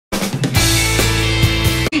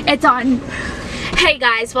It's on. Hey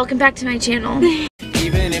guys, welcome back to my channel.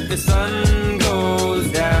 Even if the sun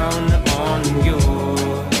goes down on you,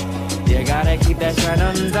 you gotta keep that shine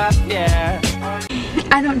on top, yeah.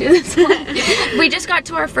 I don't do this one. We just got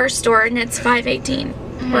to our first store and it's 5:18.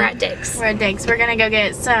 We're at Dick's. We're at Dick's. We're gonna go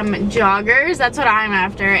get some joggers. That's what I'm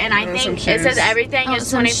after. And I think it says everything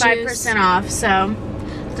is 25% off, so.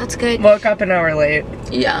 That's good. Woke up an hour late.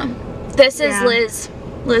 Yeah. This is Liz.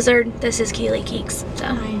 Lizard. This is Keely Keeks. So.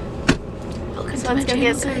 Welcome to let's my go get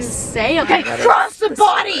channel, some guys. say. Okay, cross the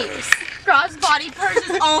body. Cross body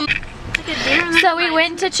purses. Oh. So we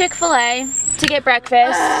went to Chick-fil-A to get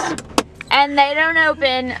breakfast. And they don't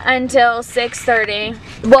open until 6:30.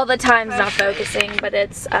 Well, the time's not focusing, but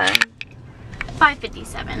it's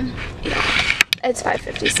 5:57. Yeah, it's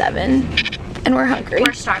 5:57, and we're hungry.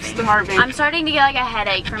 We're starving. I'm starting to get like a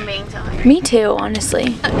headache from being so hungry. Me too,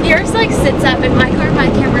 honestly. Yours like sits up, in my car, my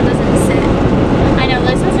camera doesn't sit. I know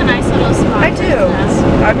Liz has a nice little spot. I do.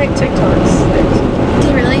 I make TikToks. Do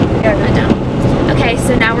you really? Yeah. I don't. Okay,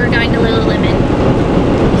 so now we're going to Lululemon.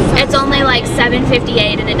 It's only like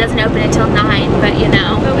 7:58 and it doesn't open until 9, but you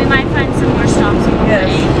know. But we might find some more stops on the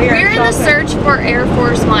way. We're in the search for Air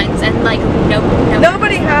Force Ones and like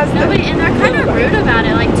nobody has them. Nobody, and they're kind of rude about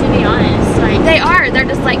it, like to be honest. Like they are. They're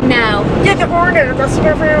just like, no. Get the order. That's what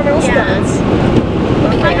everyone else does.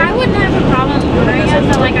 Like I wouldn't have a problem ordering it,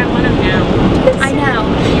 but like I want them now. I know.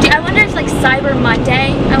 I wonder if like Cyber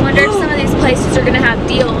Monday, I wonder if some of these places are gonna have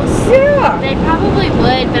deals. Yeah. They probably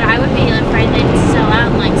would, but I would be afraid they'd sell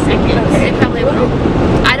out in like seconds. They probably will.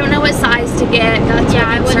 I don't know what size to get. That's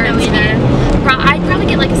I wouldn't know either. I'd probably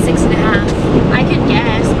get like a 6.5. I could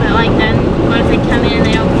guess, but like then what if they come in and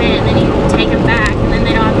they don't fit, and then you take them back, and then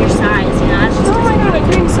they don't have your size? You know, that's just. Oh my god, I'm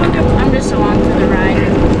getting so good. I'm just along for the ride.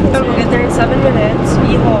 So we'll get there in 7 minutes.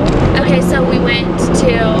 Yeehaw. Okay, so we went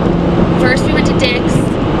to Dick's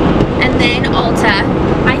and then Ulta.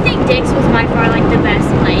 I think Dick's was by far like the best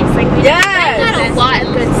place. Like we had a lot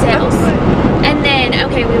of good sales. And then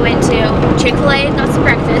we went to Chick-fil-A and got some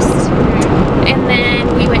breakfast. And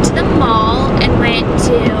then we went to the mall and went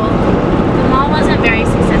to. The mall wasn't very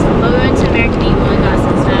successful, but we went to American Eagle and got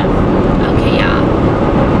some stuff. Okay, yeah.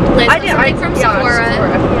 Liz got something from Sephora.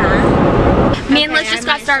 Yeah. Me and Liz just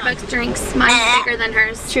got Starbucks drinks. Mine's bigger than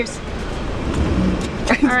hers. Cheers.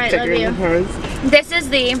 Alright, love you. This is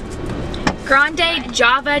the Grande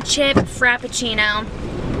Java Chip Frappuccino.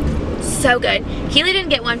 So good. Keely didn't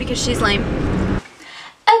get one because she's lame.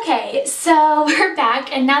 Okay, so we're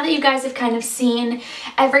back, and now that you guys have kind of seen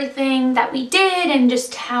everything that we did and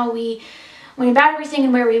just how we went about everything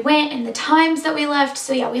and where we went and the times that we left.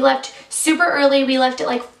 So yeah, we left super early. We left at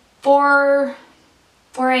like 4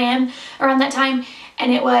 a.m. around that time,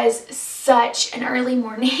 and it was such an early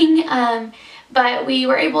morning. But we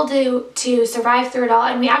were able to survive through it all,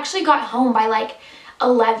 and we actually got home by like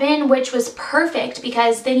 11, which was perfect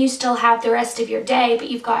because then you still have the rest of your day, but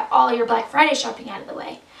you've got all your Black Friday shopping out of the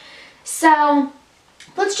way. So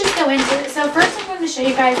let's just go into it. So first I'm going to show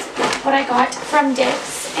you guys what I got from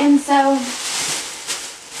Dick's. And so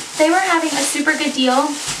they were having a super good deal,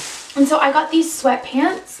 and so I got these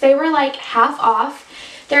sweatpants. They were like half off.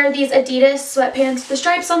 They're these Adidas sweatpants with the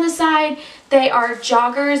stripes on the side. They are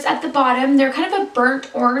joggers at the bottom. They're kind of a burnt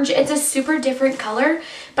orange. It's a super different color,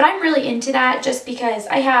 but I'm really into that just because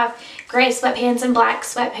I have gray sweatpants and black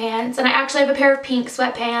sweatpants, and I actually have a pair of pink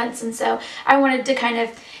sweatpants, and so I wanted to kind of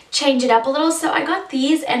change it up a little. So I got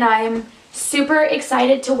these, and I'm super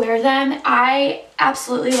excited to wear them. I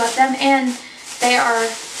absolutely love them, and they are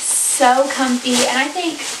so comfy, and I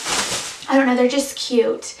think, I don't know, they're just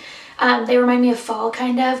cute. They remind me of fall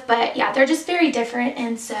kind of, but yeah, they're just very different,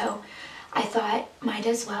 and so I thought might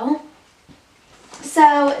as well.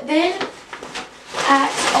 So then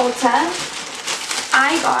at Ulta,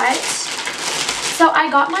 I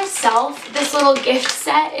got myself this little gift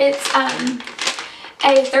set. It's a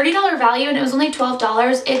 $30 value, and it was only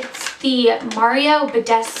 $12. It's the Mario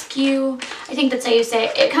Badescu, I think that's how you say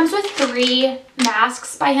it. It comes with 3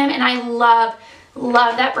 masks by him, and I love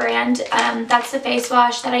that brand. That's the face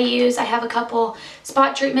wash that I use. I have a couple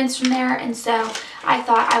spot treatments from there, and so I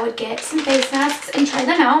thought I would get some face masks and try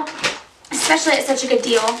them out, especially at such a good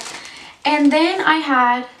deal. And then I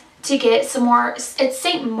had to get some more. It's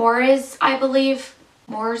St. Moritz, I believe.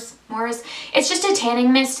 Moritz. It's just a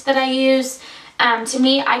tanning mist that I use. To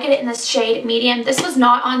me, I get it in the shade medium. This was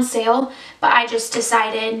not on sale, but I just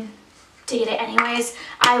decided to get it anyways.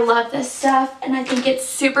 I love this stuff, and I think it's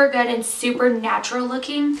super good and super natural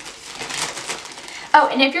looking. Oh,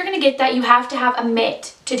 and if you're gonna get that, you have to have a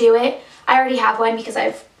mitt to do it. I already have one because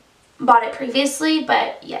I've bought it previously,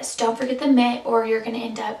 but yes, don't forget the mitt or you're gonna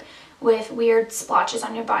end up with weird splotches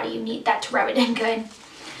on your body. You need that to rub it in good.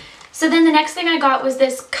 So then the next thing I got was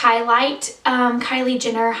this Kylie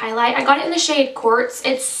Jenner highlight. I got it in the shade Quartz.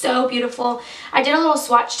 It's so beautiful. I did a little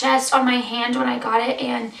swatch test on my hand when I got it,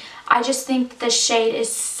 and I just think the shade is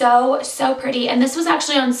so, so pretty. And this was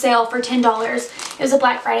actually on sale for $10. It was a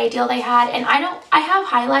Black Friday deal they had. And I have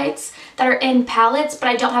highlights that are in palettes, but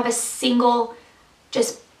I don't have a single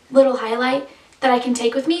just little highlight that I can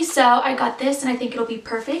take with me. So I got this, and I think it'll be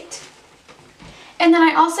perfect. And then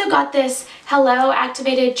I also got this Hello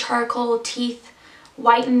Activated Charcoal Teeth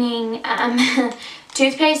Whitening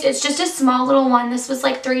toothpaste. It's just a small little one. This was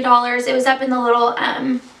like $3. It was up in the little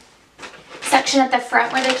section at the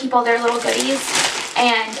front where they keep all their little goodies.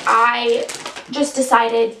 And I just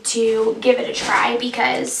decided to give it a try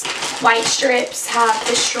because white strips have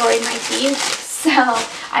destroyed my teeth. So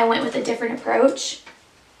I went with a different approach.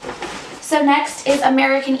 So next is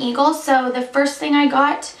American Eagle. So the first thing I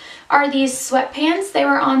got are these sweatpants. They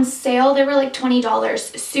were on sale. They were like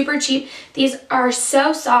 $20. Super cheap. These are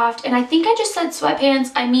so soft. And I think I just said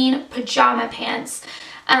sweatpants. I mean pajama pants.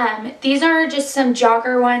 These are just some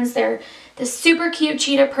jogger ones. They're the super cute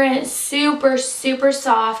cheetah print. Super, super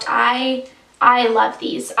soft. I love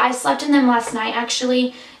these. I slept in them last night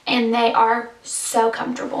actually. And they are so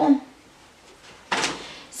comfortable.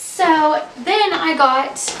 So then I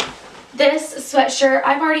got this sweatshirt.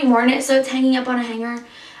 I've already worn it, so it's hanging up on a hanger.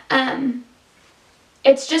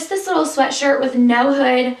 It's just this little sweatshirt with no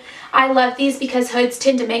hood. I love these because hoods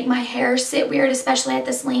tend to make my hair sit weird, especially at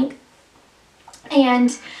this length.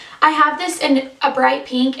 And I have this in a bright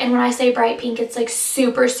pink, and when I say bright pink, it's like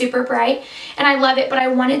super, super bright. And I love it, but I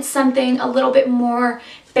wanted something a little bit more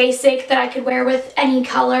basic that I could wear with any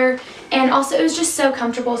color. And also it was just so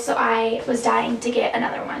comfortable, so I was dying to get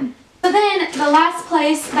another one. So then the last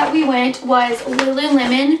place that we went was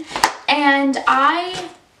Lululemon, and I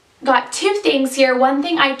got two things here. One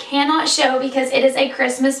thing I cannot show because it is a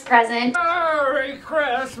Christmas present. Merry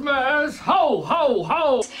Christmas! Ho, ho,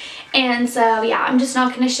 ho! And so, yeah, I'm just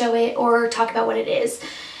not going to show it or talk about what it is.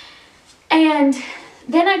 And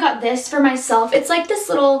then I got this for myself. It's like this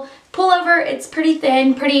little pullover. It's pretty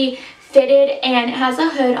thin, pretty fitted, and it has a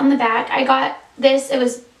hood on the back. I got this. It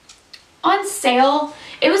was on sale.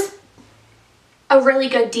 It was a really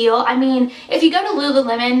good deal. I mean, if you go to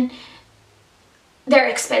Lululemon, they're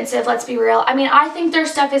expensive, let's be real. I mean, I think their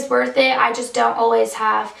stuff is worth it. I just don't always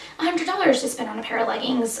have $100 to spend on a pair of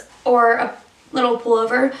leggings or a little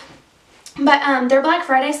pullover. But their Black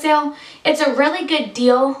Friday sale, it's a really good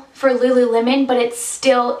deal for Lululemon, but it's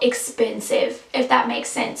still expensive, if that makes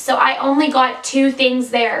sense. So I only got two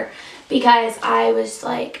things there because I was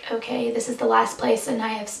like, okay, this is the last place and I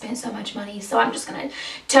have spent so much money, so I'm just going to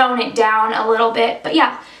tone it down a little bit. But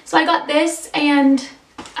yeah, so I got this and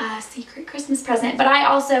a secret Christmas present, but I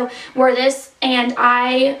also wore this and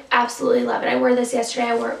I absolutely love it. I wore this yesterday.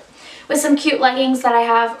 I wore it with some cute leggings that I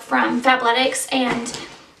have from Fabletics, and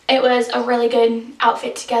it was a really good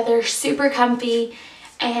outfit together, super comfy.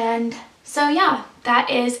 And so yeah, that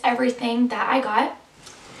is everything that I got.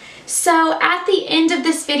 So at the end of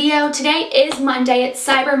this video, today is Monday, it's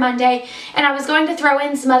Cyber Monday, and I was going to throw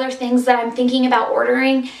in some other things that I'm thinking about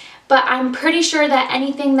ordering, but I'm pretty sure that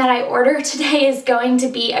anything that I order today is going to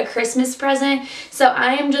be a Christmas present, so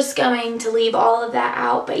I am just going to leave all of that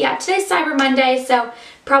out. But yeah, today's Cyber Monday, so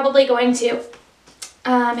probably going to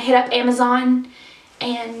hit up Amazon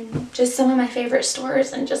and just some of my favorite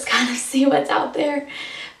stores and just kind of see what's out there.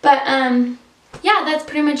 But yeah, that's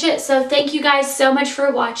pretty much it. So thank you guys so much for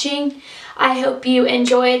watching. I hope you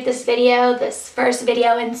enjoyed this video, this first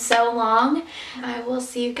video in so long. I will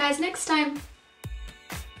see you guys next time.